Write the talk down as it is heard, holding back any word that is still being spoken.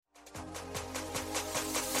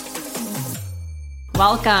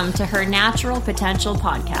Welcome to Her Natural Potential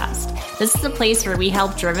podcast. This is a place where we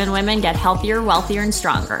help driven women get healthier, wealthier, and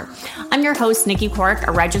stronger. I'm your host, Nikki Cork,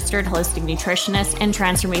 a registered holistic nutritionist and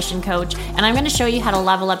transformation coach, and I'm going to show you how to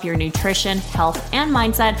level up your nutrition, health, and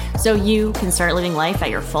mindset so you can start living life at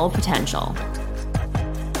your full potential.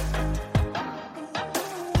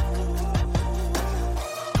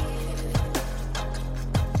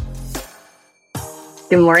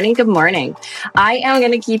 Good morning. Good morning. I am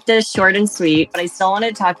going to keep this short and sweet, but I still want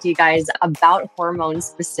to talk to you guys about hormones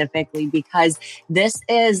specifically because this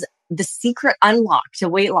is the secret unlock to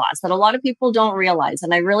weight loss that a lot of people don't realize.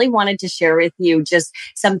 And I really wanted to share with you just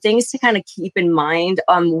some things to kind of keep in mind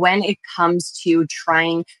when it comes to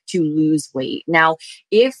trying to lose weight. Now,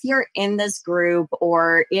 if you're in this group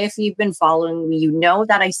or if you've been following me, you know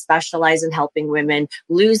that I specialize in helping women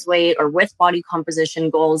lose weight or with body composition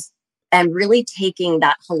goals, and really taking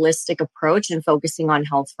that holistic approach and focusing on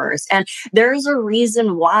health first. And there's a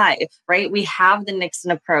reason why, right? We have the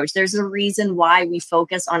Nixon approach. There's a reason why we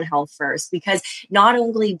focus on health first, because not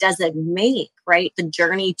only does it make, right, the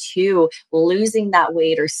journey to losing that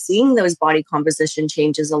weight or seeing those body composition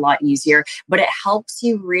changes a lot easier, but it helps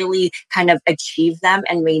you really kind of achieve them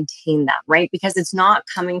and maintain them, right? Because it's not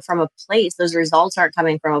coming from a place, those results aren't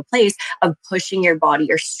coming from a place of pushing your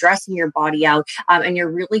body or stressing your body out. And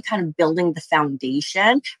you're really kind of building the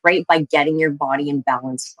foundation, right, by getting your body in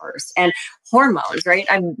balance first. And hormones, right?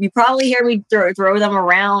 You probably hear me throw them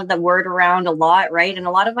around, the word around a lot, right? And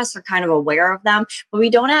a lot of us are kind of aware of them, but we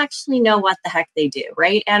don't actually know what the heck they do,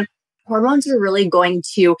 right? And hormones are really going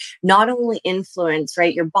to not only influence,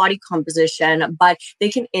 right, your body composition, but they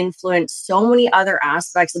can influence so many other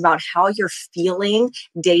aspects about how you're feeling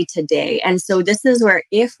day to day. And so this is where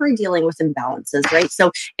if we're dealing with imbalances, right?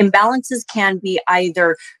 So imbalances can be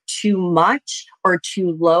either too much or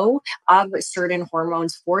too low of certain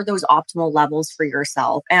hormones for those optimal levels for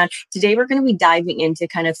yourself. And today we're going to be diving into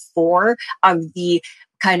kind of 4 of the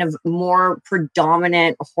kind of more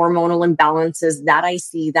predominant hormonal imbalances that I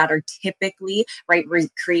see that are typically, right,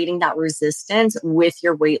 creating that resistance with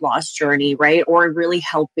your weight loss journey, right? Or really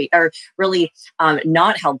helping, or really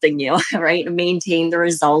not helping you, right, maintain the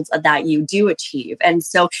results that you do achieve. And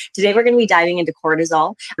so today we're going to be diving into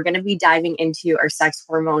cortisol. We're going to be diving into our sex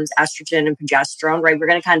hormones, estrogen and progesterone, right? We're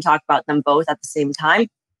going to kind of talk about them both at the same time,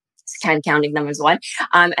 kind of counting them as one.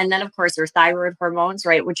 And then, of course, there's thyroid hormones,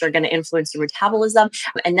 right, which are going to influence your metabolism.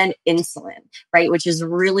 And then insulin, right, which is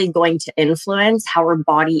really going to influence how our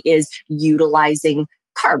body is utilizing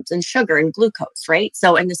carbs and sugar and glucose, right?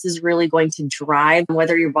 So, and this is really going to drive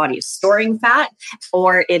whether your body is storing fat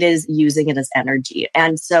or it is using it as energy.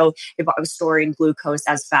 And so if I'm storing glucose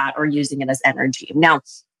as fat or using it as energy. Now,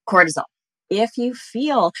 cortisol. If you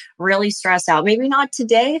feel really stressed out, maybe not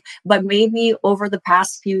today, but maybe over the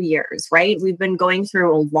past few years, right? We've been going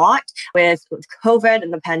through a lot with COVID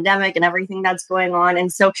and the pandemic and everything that's going on.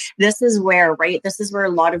 And so this is where, right? This is where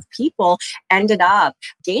a lot of people ended up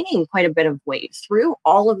gaining quite a bit of weight through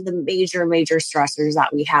all of the major stressors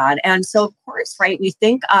that we had. And so, of course, right, we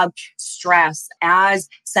think of stress as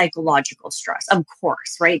psychological stress, of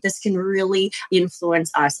course, right? This can really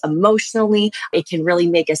influence us emotionally. It can really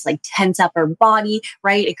make us like tense up our body,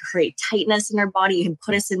 right? It can create tightness in our body. It can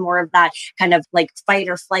put us in more of that kind of like fight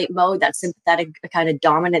or flight mode, that sympathetic kind of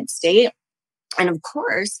dominant state. And of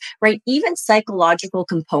course, right, even psychological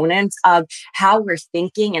components of how we're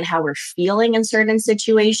thinking and how we're feeling in certain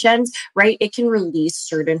situations, right, it can release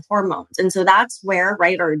certain hormones. And so that's where,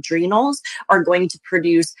 right, our adrenals are going to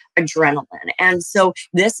produce adrenaline. And so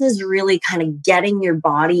this is really kind of getting your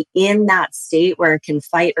body in that state where it can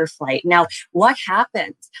fight or flight. Now, what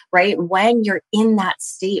happens, right, when you're in that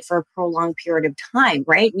state for a prolonged period of time,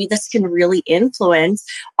 right? This can really influence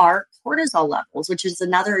our cortisol levels, which is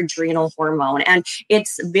another adrenal hormone. And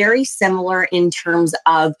it's very similar in terms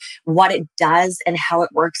of what it does and how it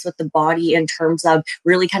works with the body in terms of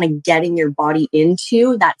really kind of getting your body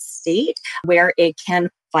into that state where it can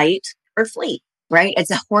fight or flee. Right?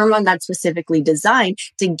 It's a hormone that's specifically designed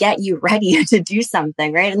to get you ready to do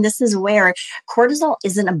something, right? And this is where cortisol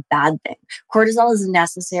isn't a bad thing. Cortisol is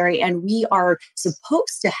necessary, and we are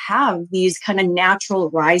supposed to have these kind of natural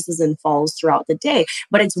rises and falls throughout the day.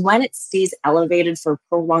 But it's when it stays elevated for a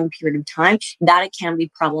prolonged period of time that it can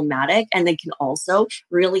be problematic, and it can also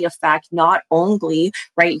really affect not only,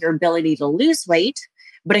 right, your ability to lose weight,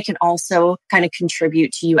 but it can also kind of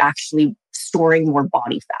contribute to you actually storing more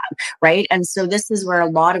body fat, right? And so this is where a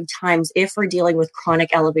lot of times, if we're dealing with chronic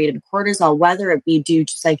elevated cortisol, whether it be due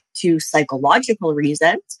to psychological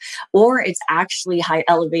reasons, or it's actually high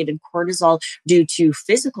elevated cortisol due to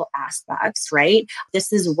physical aspects, right?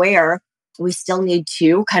 This is where we still need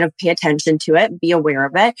to kind of pay attention to it, be aware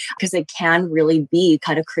of it, because it can really be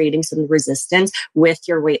kind of creating some resistance with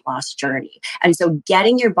your weight loss journey. And so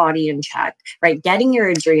getting your body in check, right? Getting your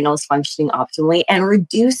adrenals functioning optimally and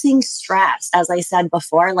reducing stress. As I said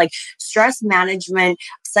before, like stress management,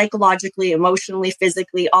 psychologically, emotionally,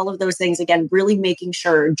 physically, all of those things, again, really making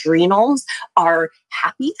sure adrenals are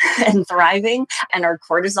happy and thriving and our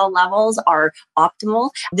cortisol levels are optimal.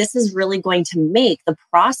 This is really going to make the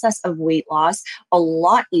process of weight loss a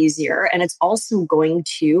lot easier. And it's also going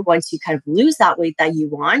to, once you kind of lose that weight that you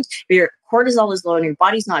want, your cortisol is low and your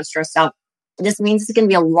body's not stressed out. This means it's going to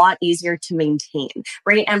be a lot easier to maintain,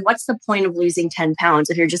 right? And what's the point of losing 10 pounds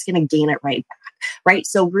if you're just going to gain it right back, right?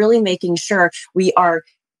 So really making sure we are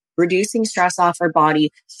reducing stress off our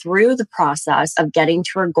body through the process of getting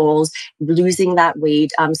to our goals, losing that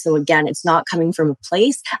weight. So again, it's not coming from a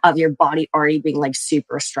place of your body already being like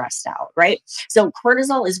super stressed out, right? So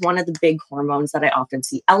cortisol is one of the big hormones that I often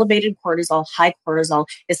see. Elevated cortisol, high cortisol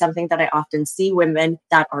is something that I often see women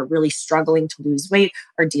that are really struggling to lose weight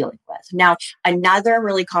are dealing with. Now, another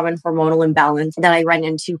really common hormonal imbalance that I run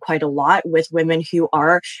into quite a lot with women who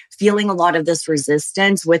are feeling a lot of this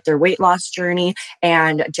resistance with their weight loss journey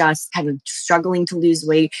and just kind of struggling to lose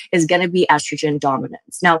weight is going to be estrogen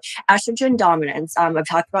dominance. Now, estrogen dominance, I've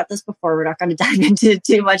talked about this before. We're not going to dive into it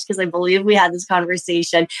too much because I believe we had this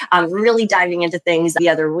conversation really diving into things the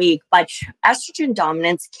other week. But estrogen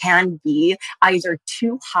dominance can be either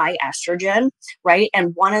too high estrogen, right?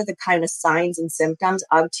 And one of the kind of signs and symptoms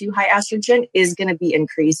of too high estrogen is going to be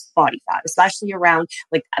increased body fat, especially around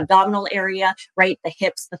like abdominal area, right? The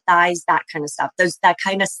hips, the thighs, that kind of stuff. There's that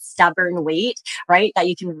kind of stubborn weight, right? That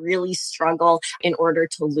you can really struggle in order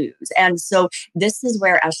to lose. And so this is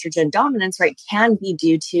where estrogen dominance, right, can be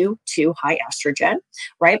due to too high estrogen,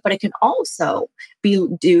 right? But it can also be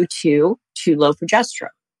due to too low progesterone.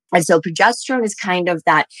 And so progesterone is kind of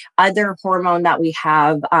that other hormone that we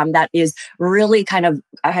have that is really kind of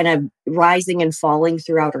rising and falling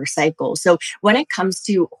throughout our cycle. So when it comes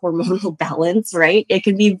to hormonal balance, right, it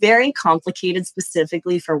can be very complicated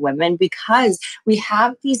specifically for women because we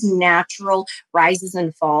have these natural rises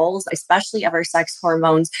and falls, especially of our sex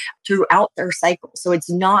hormones throughout their cycle. So it's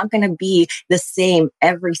not going to be the same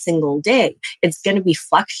every single day. It's going to be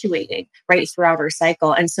fluctuating right throughout our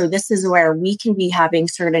cycle. And so this is where we can be having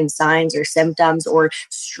certain signs or symptoms or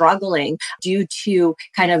struggling due to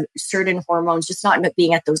kind of certain hormones just not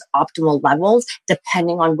being at those optimal levels,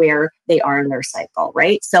 depending on where they are in their cycle,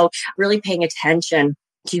 right? So really paying attention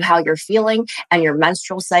to how you're feeling and your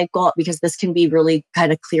menstrual cycle, because this can be really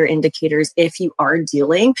kind of clear indicators if you are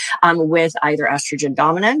dealing with either estrogen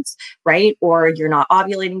dominance, right? Or you're not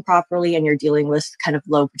ovulating properly and you're dealing with kind of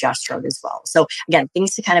low progesterone as well. So again,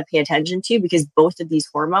 things to kind of pay attention to because both of these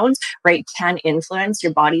hormones, right, can influence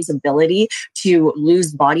your body's ability to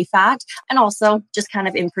lose body fat and also just kind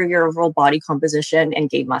of improve your overall body composition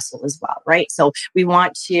and gain muscle as well, right? So we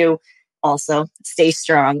want to also stay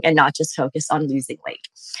strong and not just focus on losing weight.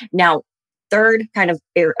 Now, third kind of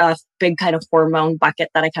big kind of hormone bucket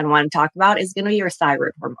that I kind of want to talk about is going to be your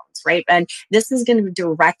thyroid hormones, right? And this is going to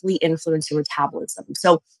directly influence your metabolism.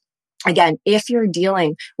 So again, if you're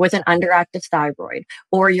dealing with an underactive thyroid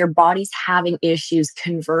or your body's having issues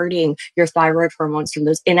converting your thyroid hormones from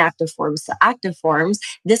those inactive forms to active forms,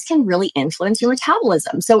 this can really influence your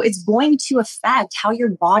metabolism. So it's going to affect how your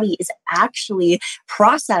body is actually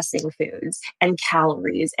processing foods and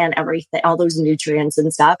calories and everything, all those nutrients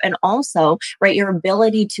and stuff. And also, right, your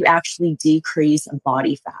ability to actually decrease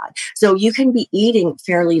body fat. So you can be eating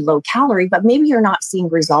fairly low calorie, but maybe you're not seeing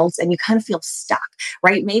results and you kind of feel stuck,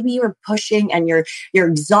 right? Maybe you're pushing and you're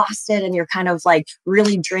exhausted and you're kind of like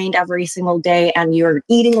really drained every single day and you're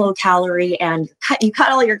eating low calorie and you cut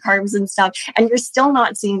all your carbs and stuff and you're still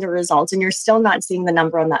not seeing the results and you're still not seeing the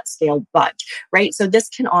number on that scale budge, right? So this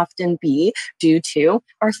can often be due to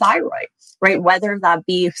our thyroid, right? Whether that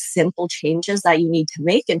be simple changes that you need to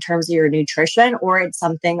make in terms of your nutrition, or it's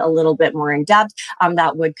something a little bit more in depth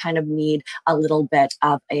that would kind of need a little bit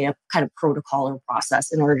of a kind of protocol or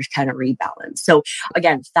process in order to kind of rebalance. So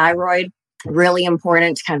again, thyroid, really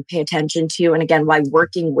important to kind of pay attention to. And again, why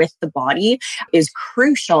working with the body is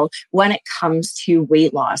crucial when it comes to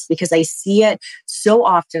weight loss, because I see it so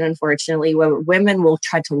often, unfortunately, where women will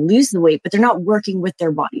try to lose the weight, but they're not working with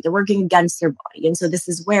their body. They're working against their body. And so this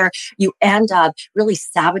is where you end up really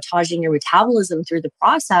sabotaging your metabolism through the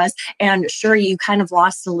process. And sure, you kind of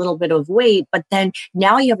lost a little bit of weight, but then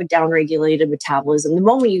now you have a downregulated metabolism. The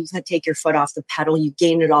moment you take your foot off the pedal, you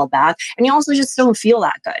gain it all back. And you also just don't feel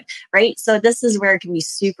that good, right? So so this is where it can be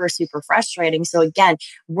super, super frustrating. So again,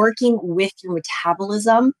 working with your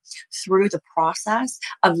metabolism through the process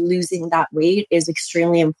of losing that weight is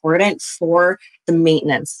extremely important for the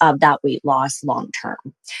maintenance of that weight loss long term.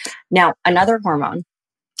 Now, another hormone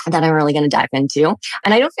that I'm really going to dive into.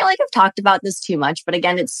 And I don't feel like I've talked about this too much, but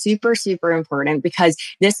again, it's super, super important because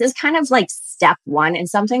this is kind of like step one and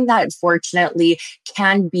something that unfortunately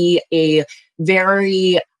can be a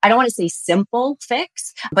very, I don't want to say simple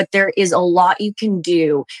fix, but there is a lot you can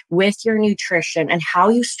do with your nutrition and how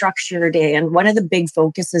you structure your day. And one of the big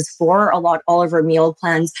focuses for all of our meal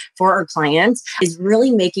plans for our clients is really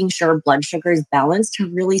making sure blood sugar is balanced to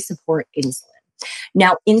really support insulin.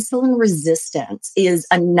 Now, insulin resistance is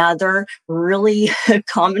another really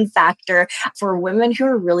common factor for women who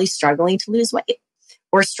are really struggling to lose weight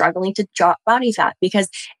or struggling to drop body fat, because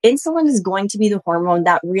insulin is going to be the hormone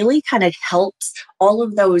that really kind of helps all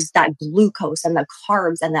of that glucose and the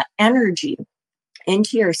carbs and that energy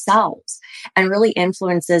into your cells and really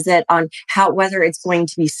influences it on whether it's going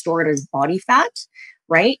to be stored as body fat,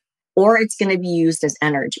 right? Or it's going to be used as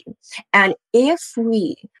energy. And if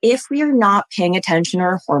we are not paying attention to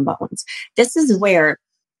our hormones, this is where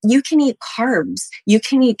you can eat carbs, you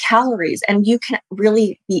can eat calories, and you can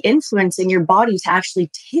really be influencing your body to actually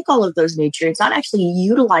take all of those nutrients, not actually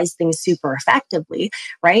utilize things super effectively,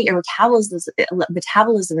 right? Your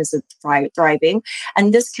metabolism is thriving,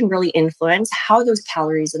 and this can really influence how those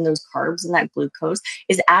calories and those carbs and that glucose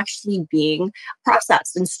is actually being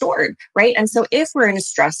processed and stored, right? And so if we're in a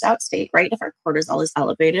stressed out state, right, if our cortisol is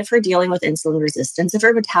elevated, if we're dealing with insulin resistance, if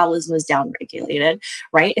our metabolism is downregulated,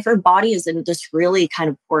 right, if our body is in this really kind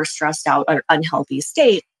of poor, stressed out, or unhealthy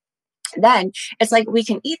state, then it's like we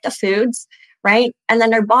can eat the foods, right? And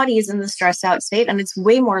then our body is in the stressed out state, and it's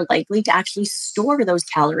way more likely to actually store those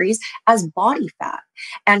calories as body fat.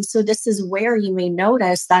 And so this is where you may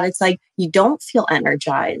notice that it's like you don't feel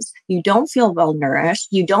energized, you don't feel well nourished,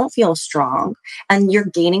 you don't feel strong, and you're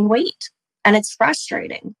gaining weight. And it's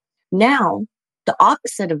frustrating. Now, the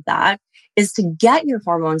opposite of that is to get your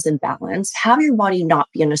hormones in balance, have your body not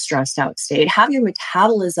be in a stressed out state, have your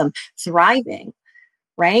metabolism thriving,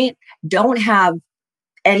 right? Don't have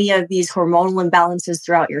any of these hormonal imbalances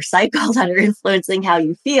throughout your cycle that are influencing how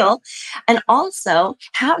you feel. And also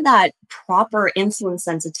have that proper insulin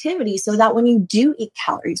sensitivity so that when you do eat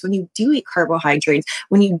calories, when you do eat carbohydrates,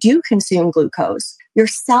 when you do consume glucose, your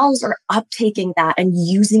cells are uptaking that and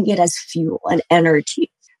using it as fuel and energy.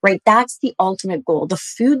 Right? That's the ultimate goal. The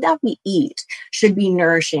food that we eat should be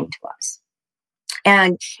nourishing to us.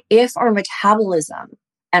 And if our metabolism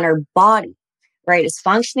and our body, right, is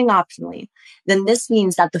functioning optimally, then this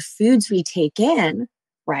means that the foods we take in,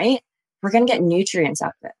 right, we're going to get nutrients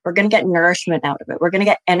out of it. We're going to get nourishment out of it. We're going to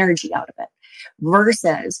get energy out of it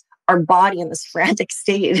versus our body in this frantic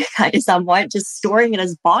state, kind of somewhat just storing it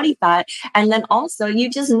as body fat. And then also you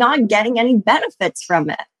just not getting any benefits from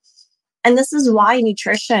it. And this is why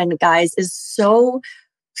nutrition, guys, is so,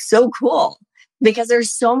 so cool, because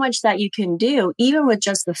there's so much that you can do, even with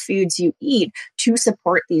just the foods you eat, to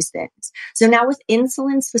support these things. So now with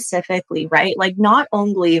insulin specifically, right? Like not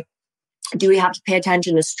only do we have to pay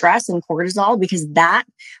attention to stress and cortisol, because that,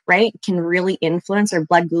 right, can really influence our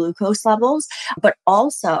blood glucose levels, but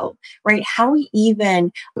also, right, how we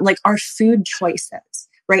even like our food choices.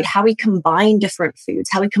 Right? How we combine different foods,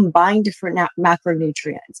 how we combine different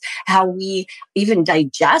macronutrients, how we even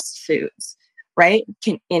digest foods, right?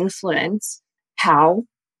 Can influence how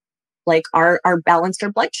like our balanced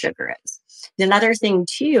our blood sugar is. Another thing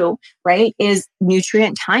too, right, is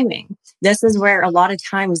nutrient timing. This is where a lot of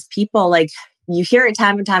times people like, you hear it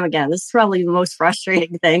time and time again. This is probably the most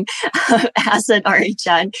frustrating thing as an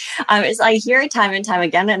RHN. Is I hear it time and time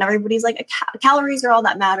again, and everybody's like, calories are all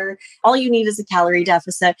that matter. All you need is a calorie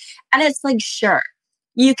deficit. And it's like, sure,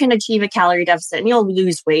 you can achieve a calorie deficit and you'll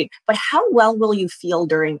lose weight, but how well will you feel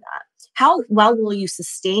during that? How well will you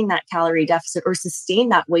sustain that calorie deficit or sustain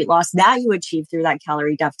that weight loss that you achieve through that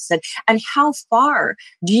calorie deficit? And how far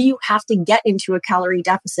do you have to get into a calorie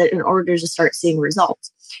deficit in order to start seeing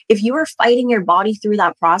results? If you are fighting your body through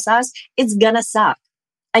that process, it's going to suck.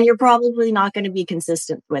 And you're probably not going to be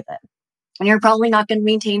consistent with it. And you're probably not going to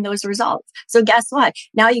maintain those results. So guess what?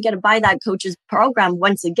 Now you got to buy that coach's program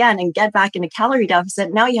once again and get back in a calorie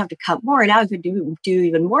deficit. Now you have to cut more. Now you could do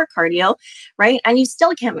even more cardio, right? And you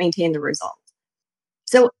still can't maintain the result.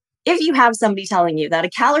 So if you have somebody telling you that a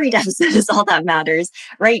calorie deficit is all that matters,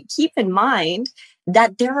 right? Keep in mind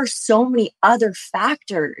that there are so many other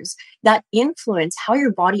factors that influence how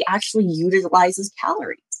your body actually utilizes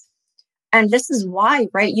calories. And this is why,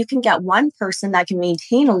 right, you can get one person that can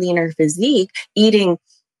maintain a leaner physique eating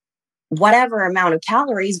whatever amount of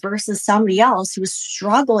calories versus somebody else who is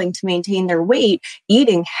struggling to maintain their weight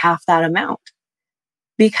eating half that amount.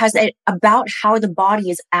 Because it's about how the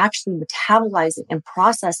body is actually metabolizing and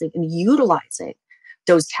processing and utilizing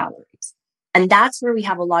those calories. And that's where we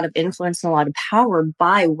have a lot of influence and a lot of power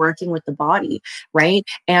by working with the body, right?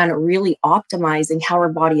 And really optimizing how our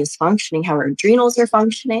body is functioning, how our adrenals are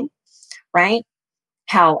functioning, right?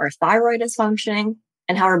 How our thyroid is functioning,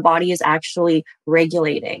 and how our body is actually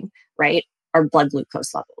regulating, right? Our blood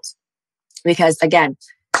glucose levels. Because again,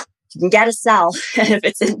 you can get a cell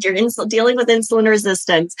if you're dealing with insulin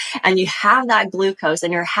resistance and you have that glucose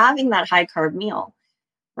and you're having that high carb meal,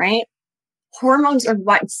 right? Hormones are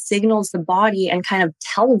what signals the body and kind of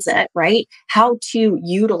tells it, right, how to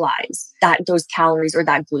utilize those calories or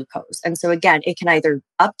that glucose. And so again, it can either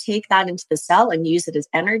uptake that into the cell and use it as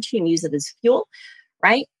energy and use it as fuel,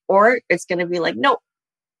 right? Or it's going to be like, no,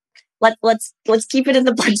 let's keep it in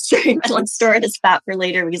the bloodstream and let's store it as fat for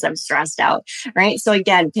later because I'm stressed out, right? So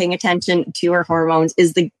again, paying attention to our hormones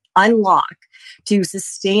is the unlock to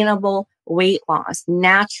sustainable weight loss,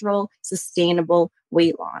 natural, sustainable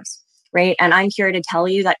weight loss. Right. And I'm here to tell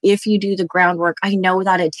you that if you do the groundwork, I know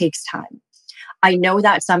that it takes time. I know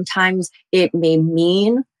that sometimes it may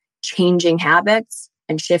mean changing habits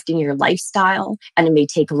and shifting your lifestyle, and it may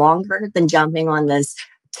take longer than jumping on this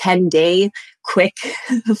 10-day quick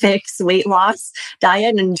fix weight loss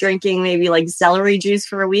diet and drinking maybe like celery juice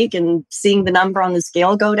for a week and seeing the number on the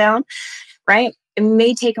scale go down. Right. It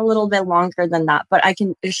may take a little bit longer than that, but I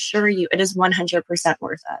can assure you it is 100%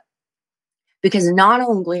 worth it. Because not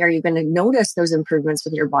only are you going to notice those improvements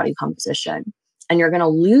with your body composition, and you're going to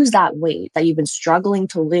lose that weight that you've been struggling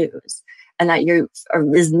to lose and that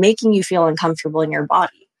is making you feel uncomfortable in your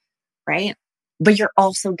body, right? But you're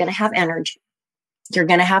also going to have energy. You're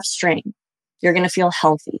going to have strength. You're going to feel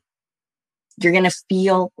healthy. You're going to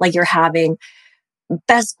feel like you're having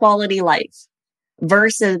best quality life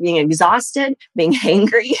versus being exhausted, being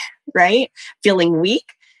angry, right? Feeling weak.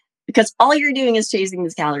 Because all you're doing is chasing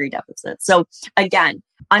this calorie deficit. So again,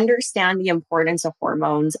 understand the importance of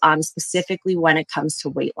hormones, specifically when it comes to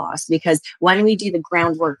weight loss. Because when we do the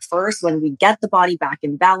groundwork first, when we get the body back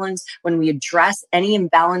in balance, when we address any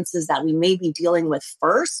imbalances that we may be dealing with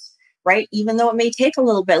first, right? Even though it may take a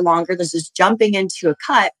little bit longer, this is jumping into a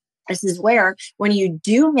cut. This is where when you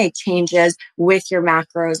do make changes with your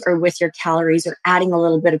macros or with your calories or adding a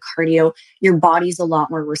little bit of cardio, your body's a lot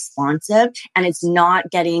more responsive and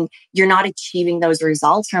you're not achieving those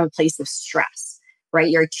results from a place of stress, right?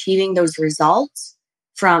 You're achieving those results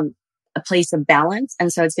from a place of balance.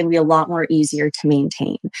 And so it's going to be a lot more easier to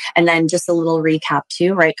maintain. And then just a little recap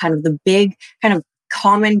too, right? Kind of the big kind of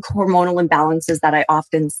common hormonal imbalances that I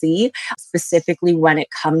often see, specifically when it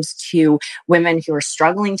comes to women who are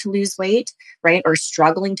struggling to lose weight, right, or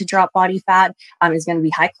struggling to drop body fat, is going to be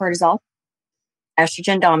high cortisol,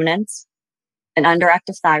 estrogen dominance, an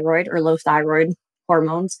underactive thyroid or low thyroid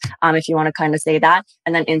hormones, if you want to kind of say that,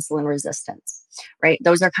 and then insulin resistance, right?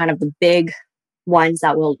 Those are kind of the big ones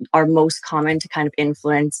that are most common to kind of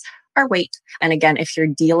influence our weight. And again, if you're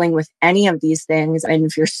dealing with any of these things, and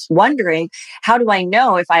if you're wondering, how do I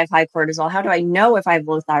know if I have high cortisol? How do I know if I have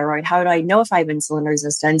low thyroid? How do I know if I have insulin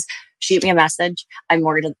resistance? Shoot me a message. I'm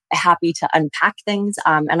more than happy to unpack things.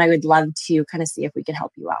 And I would love to kind of see if we can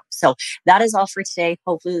help you out. So that is all for today.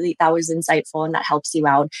 Hopefully that was insightful and that helps you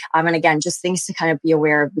out. And again, just things to kind of be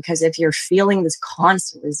aware of, because if you're feeling this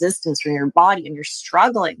constant resistance from your body and you're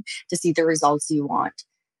struggling to see the results you want,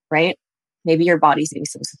 right? Maybe your body's needing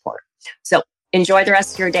some support. So enjoy the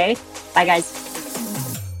rest of your day. Bye, guys.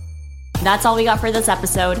 That's all we got for this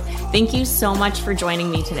episode. Thank you so much for joining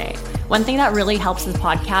me today. One thing that really helps this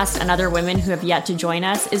podcast and other women who have yet to join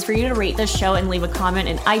us is for you to rate this show and leave a comment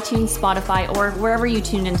in iTunes, Spotify, or wherever you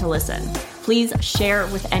tune in to listen. Please share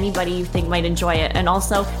with anybody you think might enjoy it. And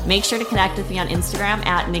also make sure to connect with me on Instagram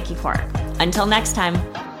at Nikki Clark. Until next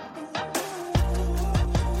time.